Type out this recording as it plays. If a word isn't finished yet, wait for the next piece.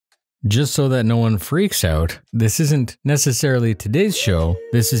Just so that no one freaks out, this isn't necessarily today's show,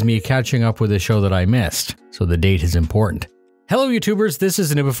 this is me catching up with a show that I missed, so the date is important. Hello YouTubers, this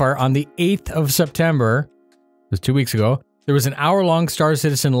is noobifier. On the 8th of September, it was 2 weeks ago, there was an hour-long Star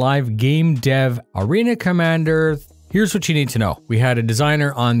Citizen live game dev arena commander. Here's what you need to know. We had a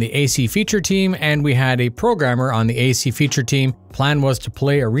designer on the AC feature team and we had a programmer on the AC feature team. Plan was to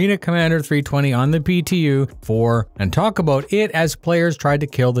play Arena Commander 320 on the PTU and talk about it as players tried to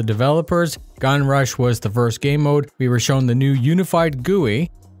kill the developers. Gun Rush was the first game mode. We were shown the new unified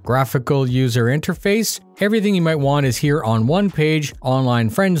GUI, graphical user interface. Everything you might want is here on one page, online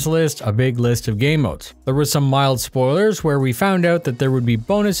friends list, a big list of game modes. There were some mild spoilers where we found out that there would be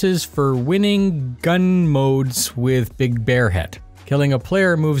bonuses for winning gun modes with Big Bear Head. Killing a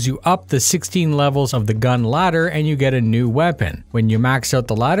player moves you up the 16 levels of the gun ladder and you get a new weapon. When you max out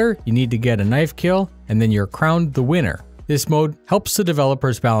the ladder, you need to get a knife kill and then you're crowned the winner. This mode helps the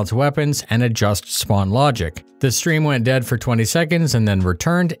developers balance weapons and adjust spawn logic. The stream went dead for 20 seconds and then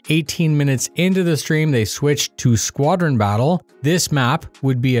returned. 18 minutes into the stream, they switched to Squadron Battle. This map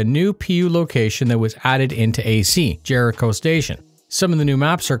would be a new PU location that was added into AC, Jericho Station. Some of the new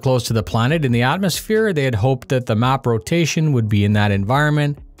maps are close to the planet in the atmosphere. They had hoped that the map rotation would be in that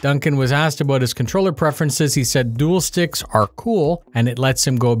environment. Duncan was asked about his controller preferences. He said dual sticks are cool and it lets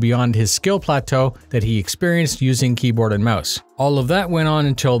him go beyond his skill plateau that he experienced using keyboard and mouse. All of that went on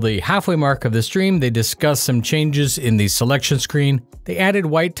until the halfway mark of the stream. They discussed some changes in the selection screen. They added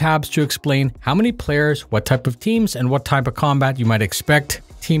white tabs to explain how many players, what type of teams, and what type of combat you might expect.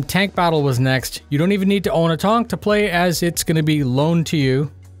 Team Tank Battle was next. You don't even need to own a tank to play as it's going to be loaned to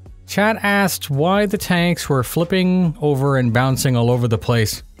you. Chat asked why the tanks were flipping over and bouncing all over the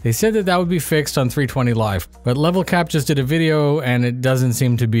place. They said that would be fixed on 320 Live, but Level Cap just did a video and it doesn't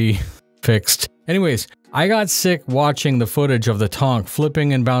seem to be fixed. Anyways, I got sick watching the footage of the tank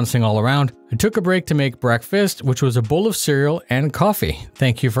flipping and bouncing all around. I took a break to make breakfast, which was a bowl of cereal and coffee.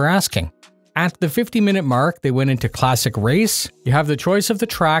 Thank you for asking. At the 50-minute mark, they went into Classic Race. You have the choice of the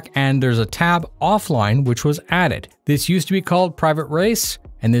track and there's a tab offline which was added. This used to be called Private Race,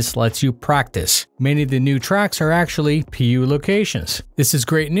 and this lets you practice. Many of the new tracks are actually PU locations. This is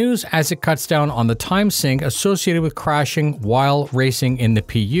great news as it cuts down on the time sink associated with crashing while racing in the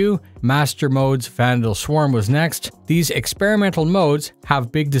PU. Master Modes Vandal Swarm was next. These experimental modes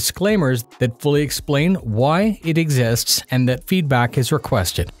have big disclaimers that fully explain why it exists and that feedback is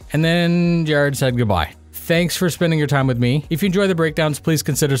requested. And then Jared said goodbye. Thanks for spending your time with me. If you enjoy the breakdowns, please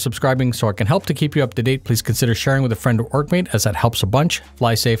consider subscribing so I can help to keep you up to date. Please consider sharing with a friend or workmate as that helps a bunch.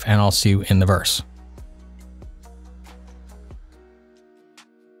 Fly safe and I'll see you in the verse.